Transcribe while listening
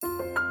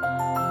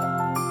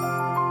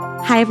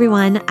Hi,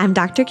 everyone. I'm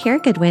Dr. Kara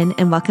Goodwin,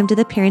 and welcome to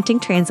the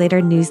Parenting Translator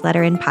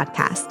newsletter and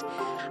podcast.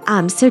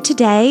 So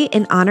today,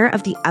 in honor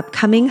of the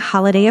upcoming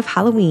holiday of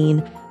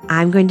Halloween,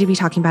 I'm going to be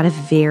talking about a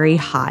very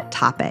hot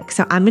topic.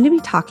 So I'm going to be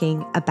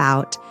talking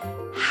about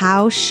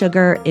how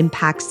sugar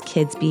impacts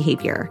kids'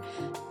 behavior.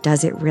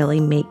 Does it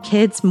really make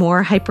kids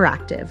more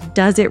hyperactive?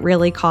 Does it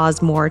really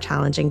cause more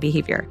challenging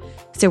behavior?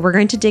 So we're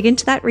going to dig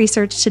into that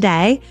research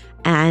today,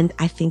 and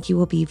I think you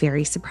will be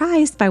very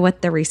surprised by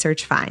what the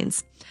research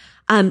finds.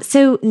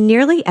 So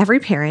nearly every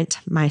parent,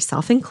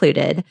 myself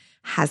included,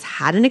 has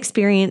had an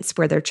experience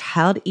where their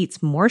child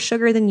eats more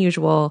sugar than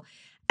usual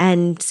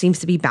and seems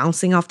to be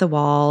bouncing off the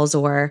walls,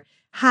 or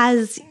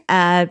has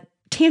a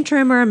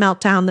tantrum or a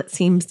meltdown that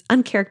seems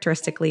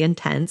uncharacteristically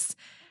intense.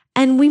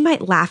 And we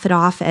might laugh it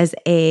off as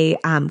a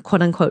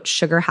quote unquote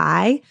sugar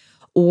high,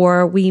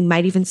 or we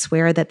might even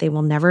swear that they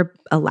will never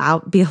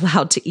be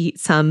allowed to eat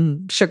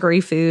some sugary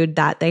food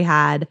that they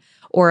had,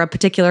 or a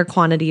particular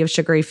quantity of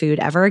sugary food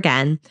ever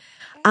again.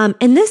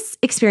 And this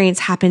experience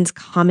happens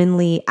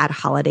commonly at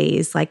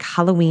holidays like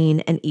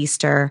Halloween and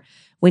Easter,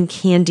 when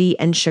candy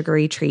and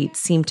sugary treats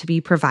seem to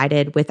be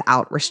provided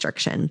without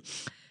restriction.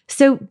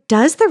 So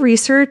does the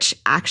research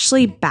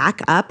actually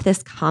back up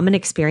this common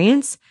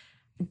experience?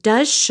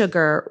 Does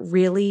sugar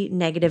really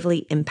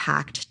negatively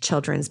impact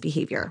children's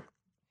behavior?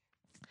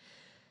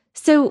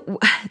 So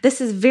this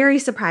is very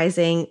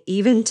surprising,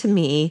 even to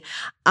me.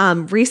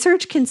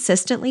 Research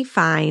consistently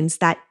finds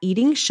that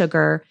eating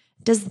sugar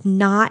does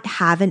not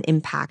have an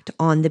impact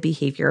on the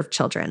behavior of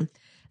children.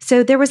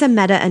 So there was a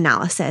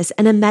meta-analysis,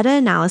 and a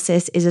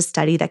meta-analysis is a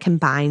study that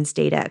combines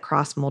data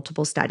across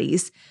multiple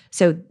studies.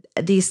 So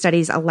these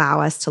studies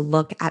allow us to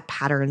look at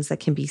patterns that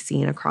can be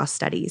seen across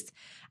studies.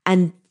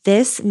 And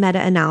this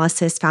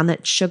meta-analysis found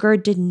that sugar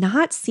did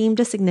not seem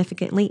to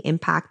significantly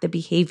impact the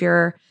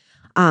behavior,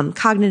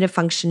 cognitive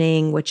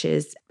functioning, which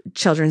is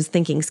children's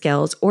thinking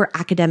skills, or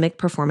academic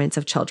performance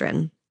of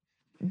children.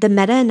 The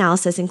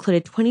meta-analysis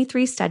included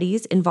 23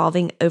 studies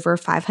involving over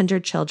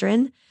 500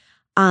 children.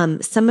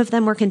 Some of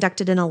them were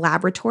conducted in a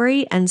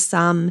laboratory and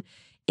some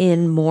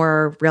in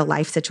more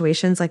real-life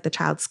situations like the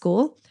child's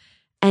school.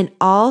 And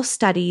all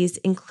studies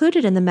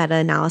included in the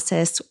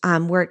meta-analysis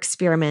were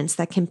experiments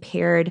that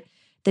compared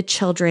the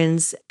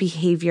children's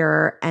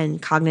behavior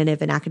and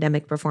cognitive and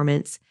academic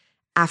performance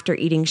after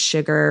eating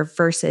sugar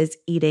versus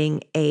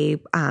eating a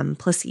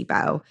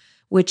placebo,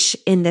 which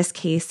in this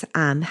case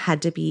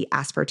had to be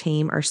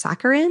aspartame or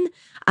saccharin,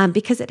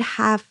 because it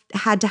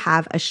had to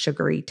have a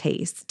sugary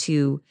taste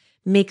to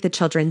make the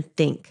children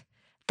think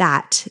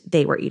that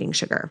they were eating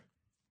sugar.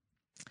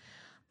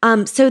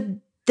 So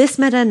this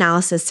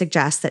meta-analysis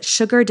suggests that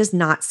sugar does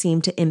not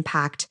seem to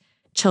impact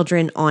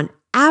children on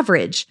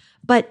average,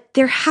 but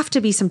there have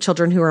to be some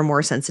children who are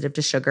more sensitive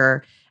to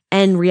sugar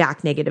and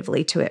react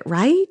negatively to it,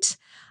 right?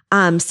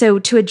 So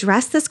to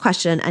address this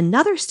question,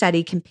 another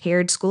study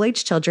compared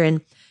school-age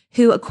children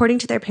who, according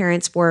to their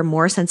parents, were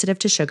more sensitive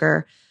to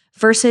sugar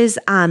versus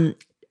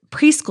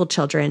preschool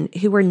children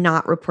who were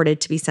not reported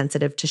to be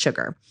sensitive to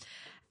sugar.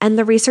 And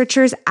the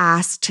researchers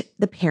asked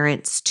the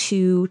parents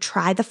to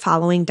try the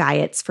following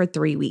diets for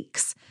 3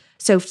 weeks.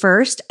 So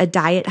first, a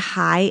diet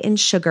high in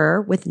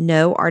sugar with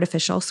no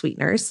artificial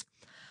sweeteners.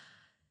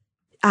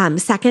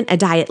 Second, a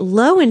diet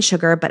low in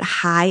sugar but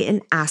high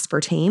in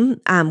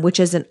aspartame, which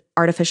is an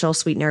artificial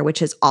sweetener, which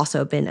has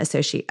also been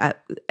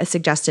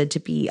suggested to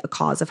be a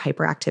cause of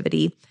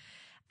hyperactivity.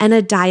 And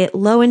a diet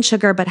low in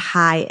sugar but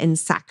high in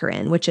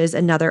saccharin, which is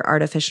another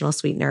artificial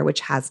sweetener,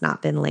 which has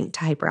not been linked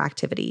to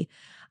hyperactivity.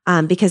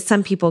 Because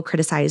some people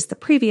criticize the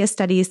previous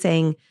studies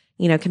saying,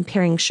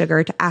 comparing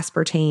sugar to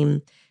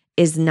aspartame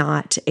is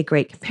not a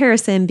great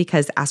comparison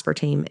because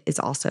aspartame is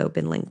also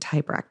been linked to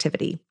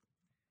hyperactivity.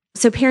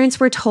 So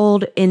parents were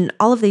told in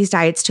all of these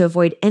diets to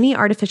avoid any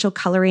artificial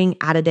coloring,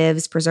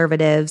 additives,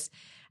 preservatives,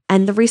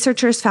 and the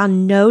researchers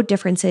found no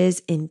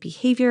differences in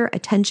behavior,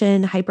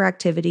 attention,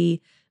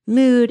 hyperactivity,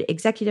 mood,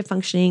 executive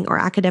functioning, or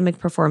academic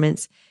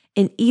performance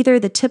in either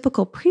the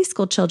typical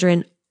preschool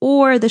children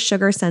or the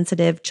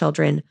sugar-sensitive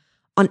children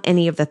on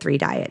any of the 3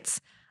 diets.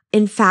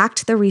 In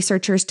fact, the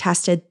researchers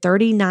tested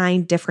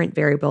 39 different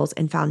variables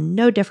and found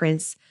no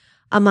difference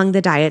among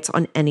the diets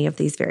on any of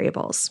these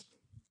variables.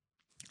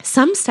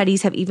 Some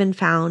studies have even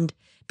found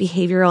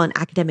behavioral and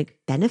academic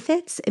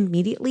benefits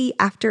immediately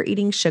after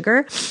eating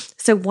sugar.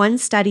 So one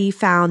study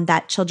found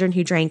that children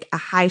who drank a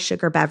high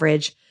sugar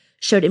beverage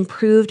showed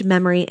improved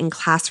memory and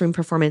classroom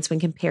performance when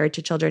compared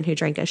to children who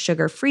drank a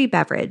sugar-free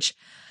beverage.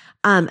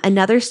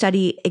 Another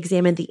study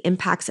examined the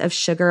impacts of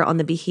sugar on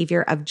the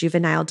behavior of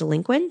juvenile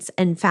delinquents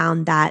and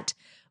found that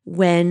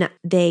when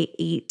they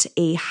ate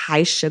a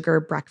high sugar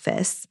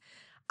breakfast,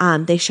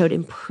 they showed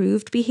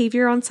improved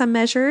behavior on some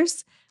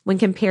measures when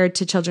compared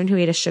to children who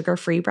ate a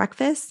sugar-free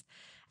breakfast.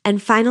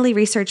 And finally,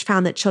 research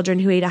found that children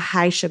who ate a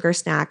high sugar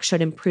snack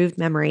showed improved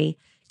memory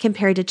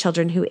compared to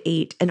children who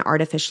ate an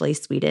artificially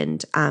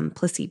sweetened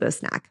placebo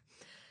snack.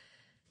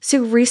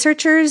 So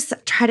researchers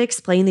try to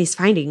explain these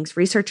findings.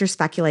 Researchers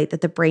speculate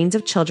that the brains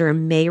of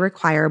children may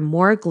require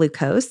more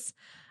glucose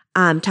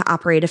to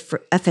operate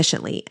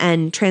efficiently.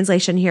 And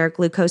translation here,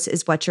 glucose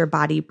is what your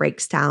body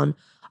breaks down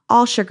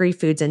all sugary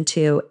foods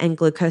into, and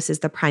glucose is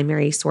the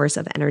primary source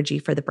of energy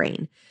for the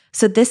brain.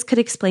 So this could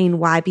explain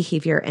why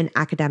behavior and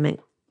academic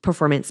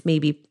performance may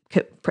be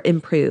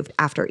improved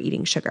after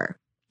eating sugar.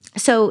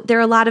 So there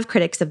are a lot of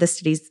critics of the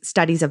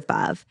studies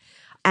above,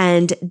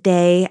 and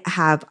they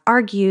have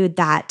argued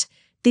that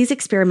these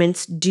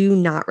experiments do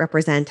not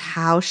represent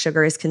how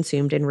sugar is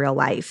consumed in real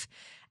life,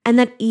 and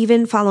that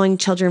even following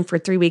children for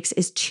 3 weeks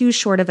is too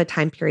short of a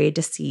time period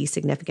to see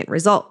significant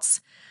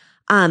results.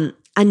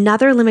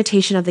 Another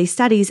limitation of these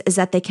studies is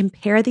that they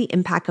compare the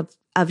impact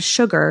of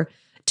sugar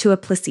to a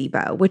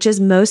placebo, which is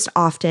most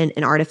often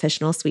an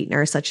artificial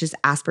sweetener such as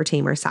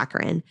aspartame or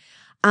saccharin.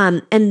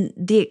 And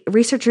the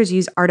researchers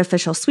use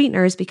artificial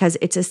sweeteners because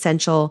it's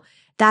essential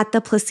that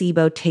the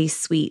placebo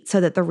tastes sweet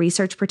so that the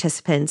research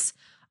participants'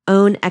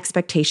 own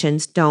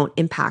expectations don't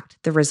impact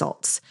the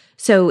results.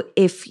 So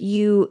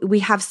we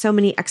have so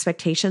many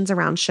expectations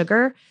around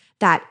sugar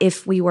that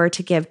if we were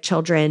to give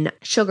children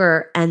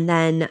sugar and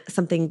then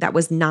something that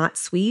was not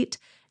sweet,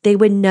 they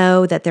would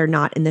know that they're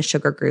not in the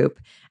sugar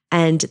group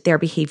and their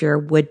behavior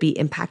would be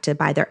impacted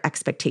by their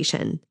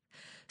expectation.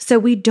 So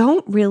we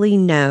don't really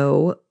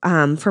know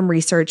from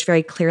research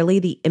very clearly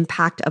the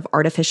impact of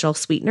artificial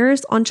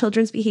sweeteners on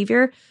children's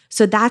behavior.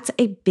 So that's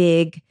a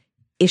big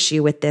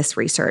issue with this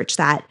research,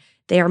 that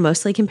they are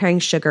mostly comparing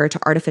sugar to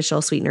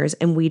artificial sweeteners,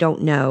 and we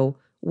don't know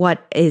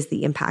what is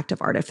the impact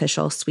of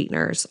artificial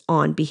sweeteners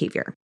on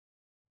behavior.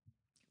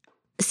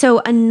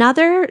 So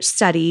another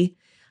study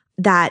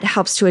that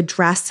helps to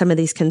address some of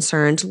these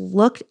concerns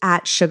looked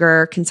at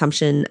sugar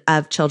consumption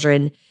of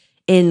children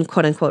in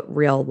quote unquote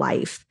real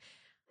life.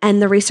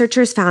 And the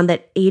researchers found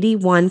that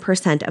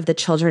 81% of the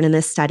children in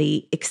this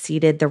study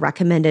exceeded the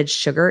recommended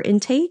sugar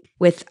intake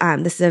with,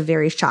 this is a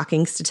very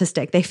shocking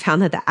statistic. They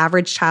found that the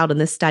average child in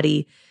this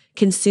study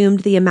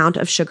consumed the amount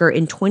of sugar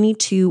in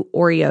 22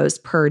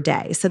 Oreos per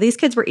day. So these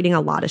kids were eating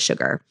a lot of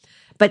sugar.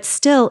 But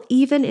still,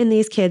 even in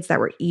these kids that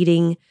were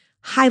eating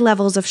high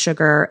levels of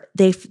sugar,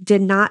 they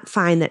did not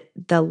find that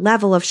the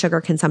level of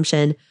sugar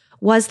consumption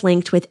was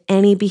linked with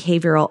any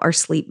behavioral or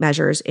sleep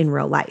measures in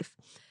real life.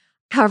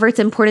 However, it's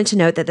important to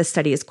note that the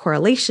study is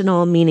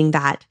correlational, meaning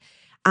that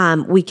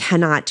we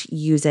cannot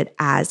use it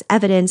as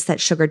evidence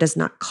that sugar does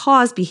not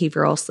cause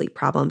behavioral sleep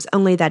problems,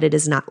 only that it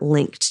is not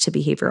linked to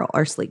behavioral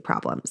or sleep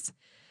problems.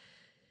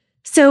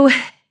 So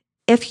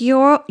if you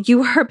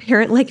are a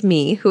parent like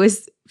me who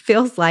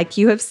feels like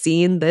you have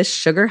seen this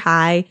sugar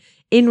high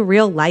in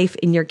real life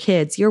in your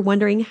kids, you're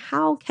wondering,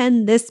 how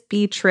can this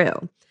be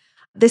true?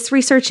 This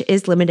research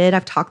is limited.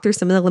 I've talked through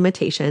some of the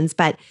limitations,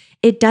 but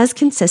it does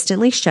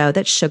consistently show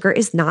that sugar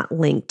is not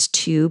linked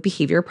to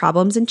behavior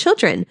problems in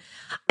children.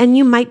 And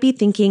you might be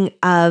thinking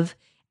of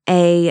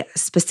a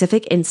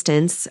specific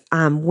instance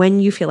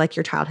when you feel like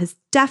your child has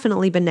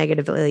definitely been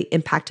negatively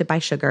impacted by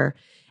sugar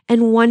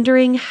and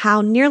wondering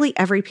how nearly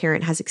every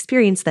parent has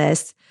experienced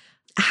this.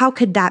 How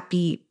could that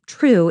be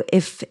true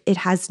if it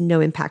has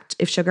no impact,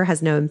 if sugar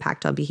has no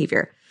impact on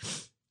behavior?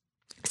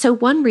 So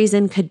one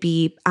reason could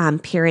be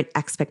parent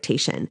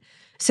expectation.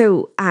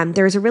 So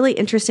there's a really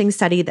interesting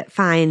study that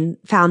found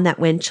that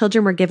when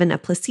children were given a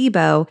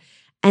placebo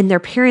and their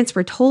parents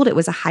were told it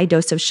was a high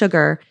dose of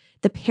sugar,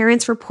 the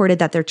parents reported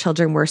that their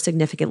children were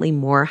significantly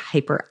more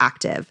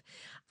hyperactive.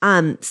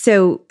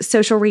 So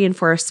social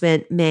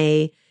reinforcement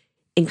may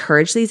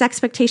encourage these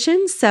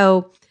expectations.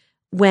 So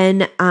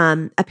when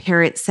a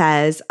parent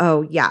says,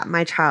 oh yeah,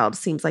 my child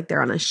seems like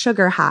they're on a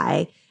sugar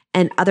high,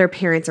 and other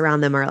parents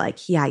around them are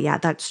like, yeah,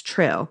 that's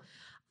true,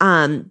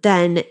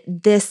 then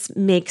this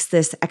makes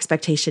this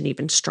expectation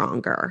even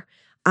stronger.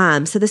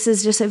 So this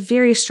is just a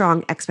very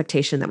strong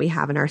expectation that we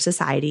have in our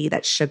society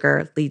that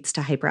sugar leads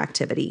to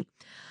hyperactivity.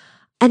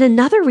 And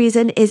another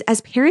reason is,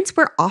 as parents,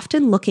 we're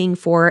often looking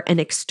for an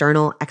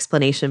external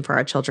explanation for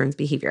our children's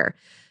behavior.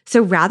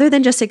 So rather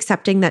than just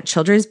accepting that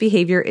children's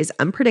behavior is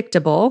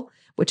unpredictable,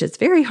 which is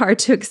very hard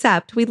to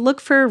accept, we look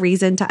for a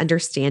reason to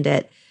understand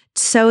it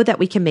so that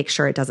we can make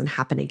sure it doesn't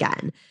happen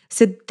again.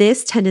 So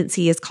this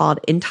tendency is called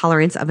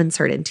intolerance of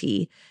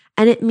uncertainty.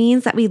 And it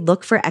means that we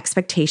look for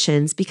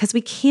expectations because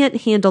we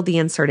can't handle the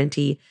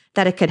uncertainty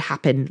that it could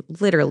happen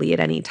literally at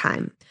any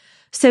time.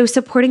 So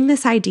supporting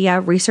this idea,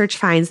 research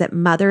finds that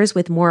mothers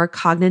with more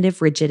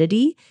cognitive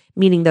rigidity,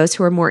 meaning those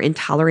who are more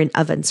intolerant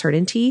of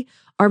uncertainty,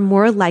 are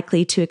more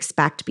likely to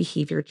expect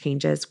behavior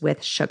changes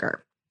with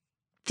sugar.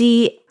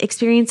 The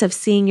experience of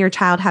seeing your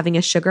child having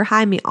a sugar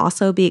high may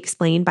also be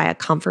explained by a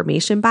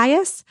confirmation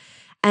bias.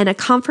 And a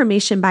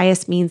confirmation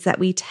bias means that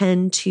we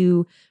tend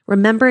to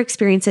remember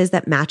experiences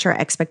that match our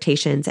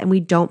expectations, and we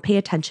don't pay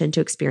attention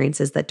to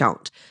experiences that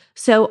don't.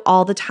 So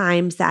all the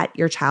times that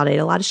your child ate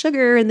a lot of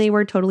sugar and they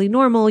were totally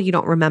normal, you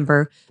don't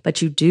remember,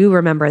 but you do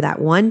remember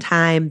that one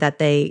time that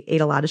they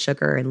ate a lot of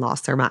sugar and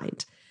lost their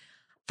mind.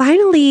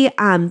 Finally,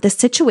 the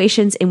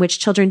situations in which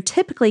children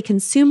typically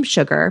consume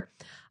sugar,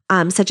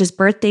 such as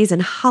birthdays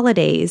and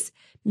holidays,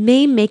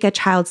 may make a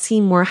child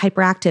seem more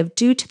hyperactive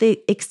due to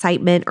the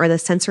excitement or the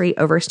sensory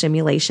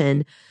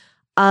overstimulation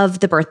of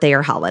the birthday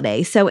or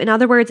holiday. So, in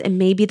other words, it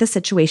may be the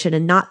situation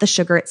and not the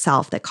sugar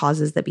itself that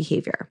causes the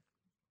behavior.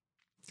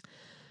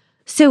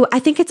 So, I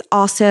think it's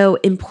also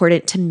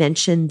important to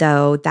mention,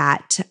 though,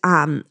 that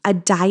a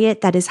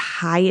diet that is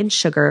high in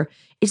sugar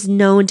is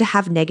known to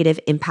have negative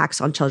impacts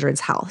on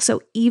children's health.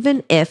 So,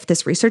 even if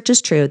this research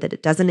is true that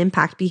it doesn't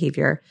impact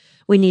behavior,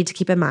 we need to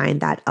keep in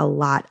mind that a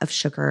lot of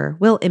sugar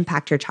will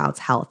impact your child's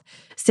health.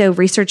 So,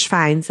 research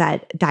finds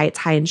that diets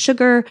high in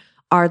sugar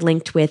are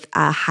linked with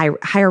a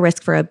higher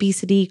risk for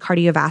obesity,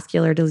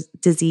 cardiovascular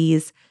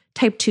disease,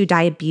 type 2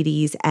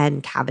 diabetes,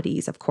 and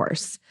cavities, of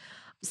course.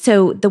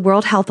 So the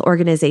World Health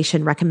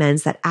Organization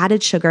recommends that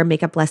added sugar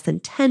make up less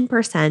than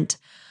 10%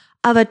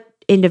 of an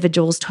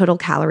individual's total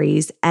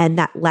calories, and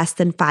that less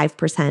than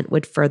 5%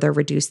 would further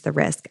reduce the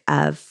risk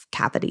of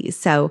cavities.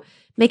 So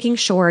making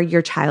sure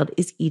your child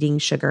is eating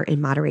sugar in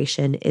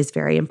moderation is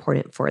very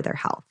important for their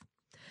health.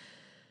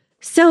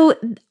 So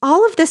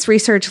all of this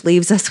research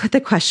leaves us with the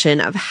question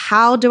of,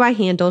 how do I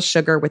handle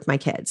sugar with my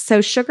kids?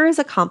 So sugar is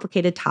a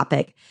complicated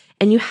topic,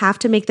 and you have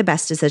to make the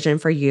best decision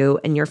for you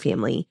and your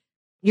family.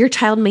 Your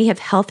child may have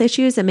health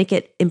issues that make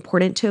it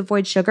important to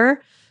avoid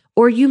sugar,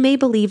 or you may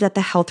believe that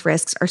the health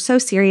risks are so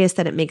serious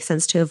that it makes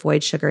sense to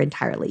avoid sugar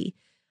entirely.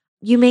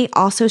 You may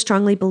also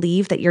strongly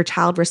believe that your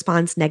child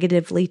responds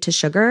negatively to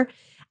sugar,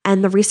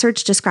 and the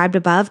research described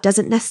above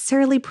doesn't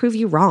necessarily prove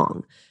you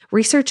wrong.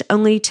 Research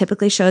only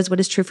typically shows what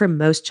is true for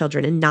most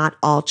children and not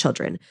all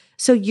children.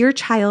 So your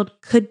child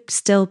could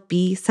still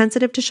be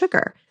sensitive to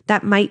sugar.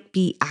 That might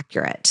be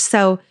accurate.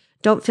 So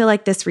don't feel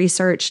like this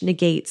research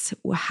negates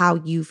how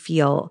you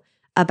feel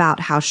about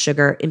how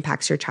sugar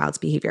impacts your child's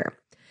behavior.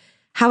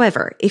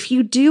 However, if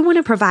you do want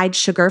to provide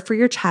sugar for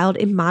your child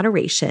in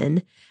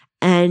moderation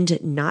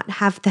and not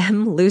have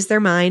them lose their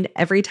mind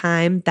every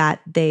time that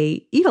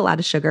they eat a lot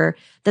of sugar,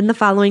 then the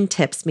following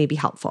tips may be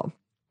helpful.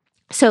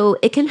 So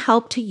it can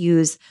help to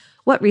use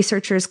what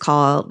researchers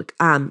call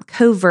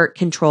covert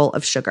control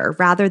of sugar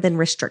rather than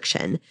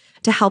restriction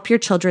to help your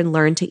children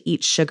learn to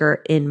eat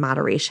sugar in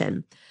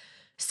moderation.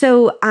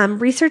 So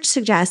research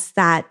suggests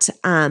that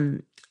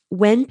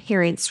when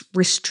parents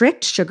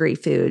restrict sugary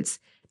foods,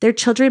 their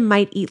children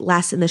might eat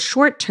less in the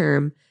short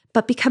term,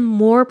 but become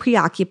more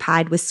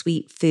preoccupied with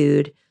sweet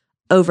food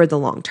over the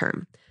long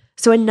term.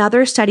 So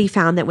another study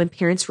found that when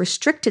parents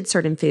restricted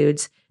certain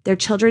foods, their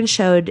children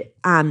showed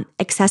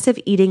excessive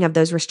eating of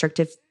those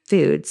restrictive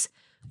foods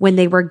when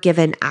they were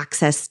given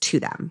access to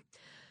them.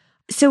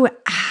 So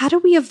how do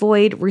we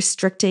avoid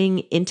restricting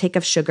intake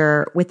of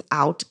sugar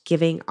without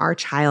giving our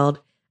child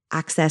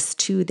access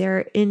to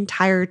their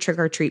entire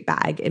trick-or-treat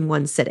bag in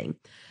one sitting?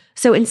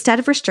 So instead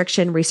of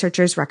restriction,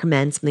 researchers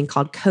recommend something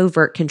called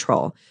covert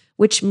control,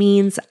 which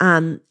means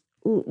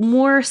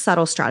more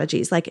subtle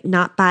strategies like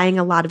not buying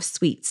a lot of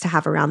sweets to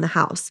have around the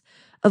house,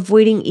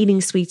 avoiding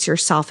eating sweets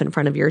yourself in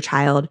front of your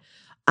child,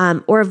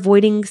 or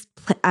avoiding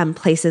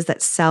places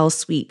that sell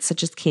sweets,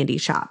 such as candy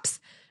shops.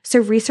 So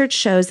research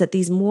shows that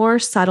these more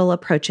subtle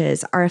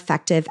approaches are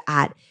effective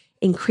at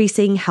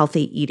increasing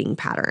healthy eating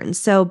patterns.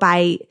 So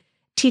by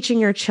teaching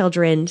your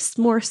children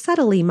more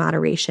subtly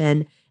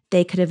moderation,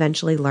 they could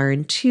eventually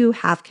learn to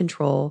have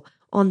control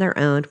on their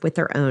own with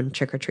their own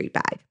trick-or-treat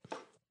bag.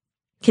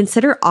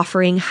 Consider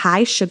offering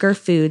high sugar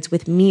foods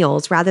with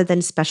meals rather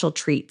than special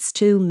treats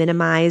to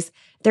minimize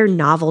their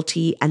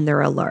novelty and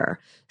their allure.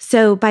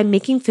 So by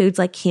making foods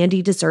like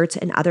candy, desserts,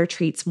 and other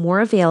treats more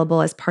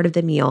available as part of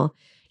the meal,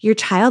 your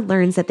child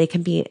learns that they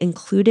can be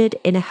included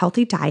in a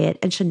healthy diet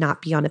and should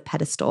not be on a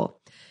pedestal.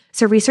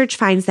 So research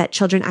finds that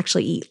children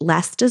actually eat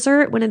less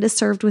dessert when it is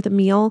served with a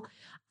meal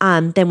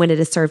than when it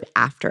is served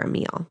after a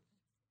meal.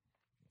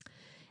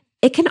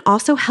 It can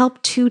also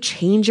help to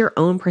change your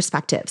own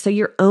perspective. So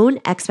your own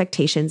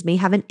expectations may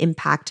have an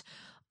impact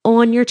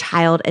on your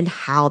child and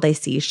how they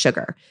see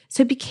sugar.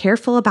 So be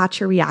careful about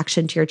your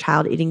reaction to your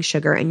child eating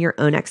sugar and your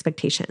own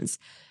expectations.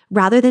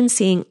 Rather than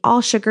seeing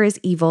all sugar as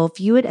evil,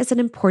 view it as an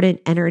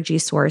important energy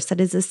source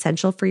that is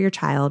essential for your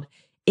child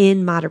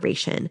in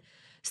moderation.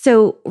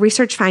 So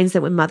research finds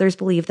that when mothers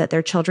believe that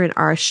their children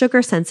are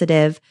sugar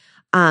sensitive,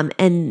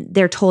 and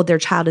they're told their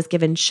child is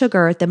given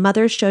sugar, the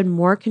mothers showed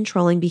more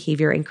controlling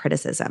behavior and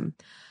criticism.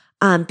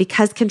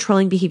 Because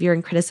controlling behavior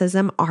and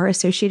criticism are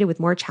associated with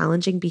more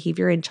challenging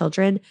behavior in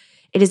children,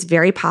 it is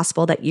very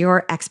possible that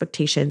your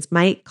expectations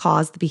might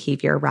cause the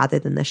behavior rather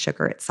than the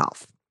sugar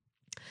itself.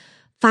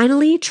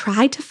 Finally,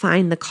 try to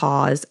find the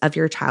cause of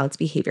your child's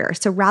behavior.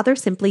 So rather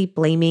simply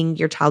blaming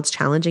your child's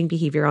challenging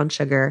behavior on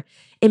sugar,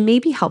 it may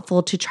be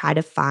helpful to try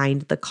to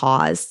find the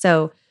cause.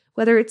 So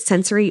whether it's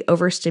sensory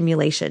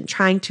overstimulation,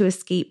 trying to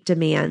escape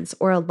demands,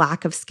 or a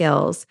lack of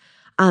skills,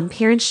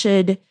 parents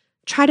should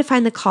try to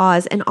find the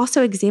cause and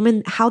also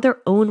examine how their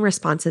own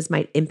responses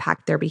might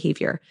impact their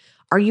behavior.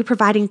 Are you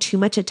providing too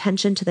much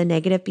attention to the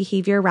negative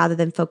behavior rather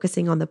than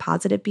focusing on the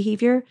positive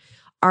behavior?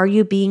 Are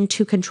you being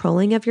too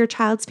controlling of your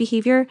child's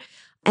behavior?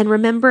 And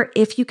remember,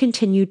 if you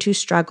continue to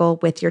struggle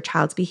with your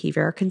child's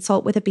behavior,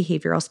 consult with a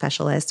behavioral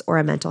specialist or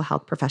a mental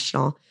health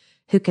professional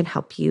who can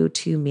help you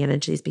to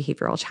manage these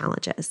behavioral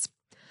challenges.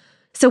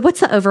 So what's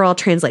the overall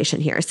translation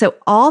here? So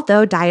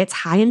although diets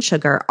high in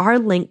sugar are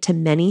linked to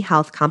many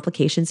health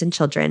complications in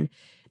children,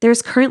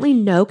 there's currently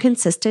no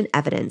consistent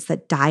evidence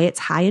that diets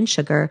high in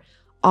sugar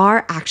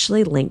are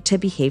actually linked to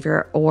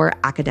behavior or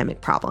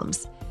academic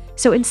problems.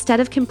 So instead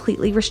of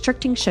completely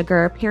restricting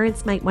sugar,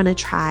 parents might want to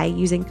try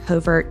using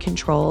covert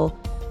control,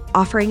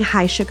 offering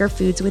high sugar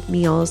foods with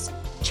meals,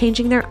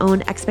 changing their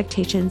own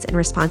expectations and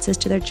responses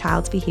to their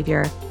child's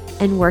behavior,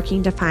 and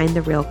working to find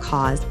the real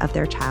cause of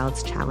their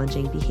child's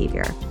challenging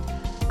behavior.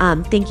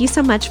 Thank you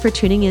so much for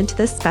tuning in to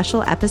this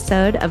special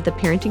episode of the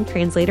Parenting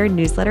Translator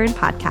newsletter and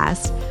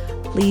podcast.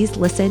 Please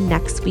listen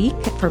next week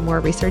for more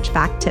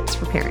research-backed tips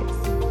for parents.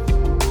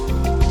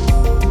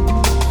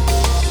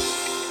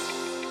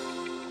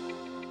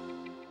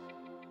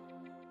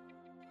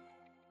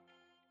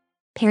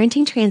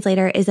 Parenting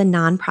Translator is a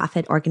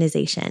nonprofit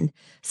organization,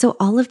 so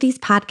all of these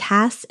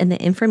podcasts and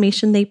the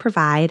information they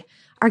provide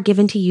are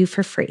given to you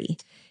for free.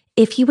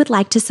 If you would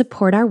like to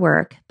support our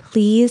work,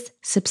 please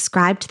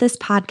subscribe to this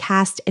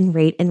podcast and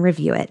rate and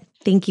review it.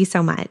 Thank you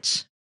so much.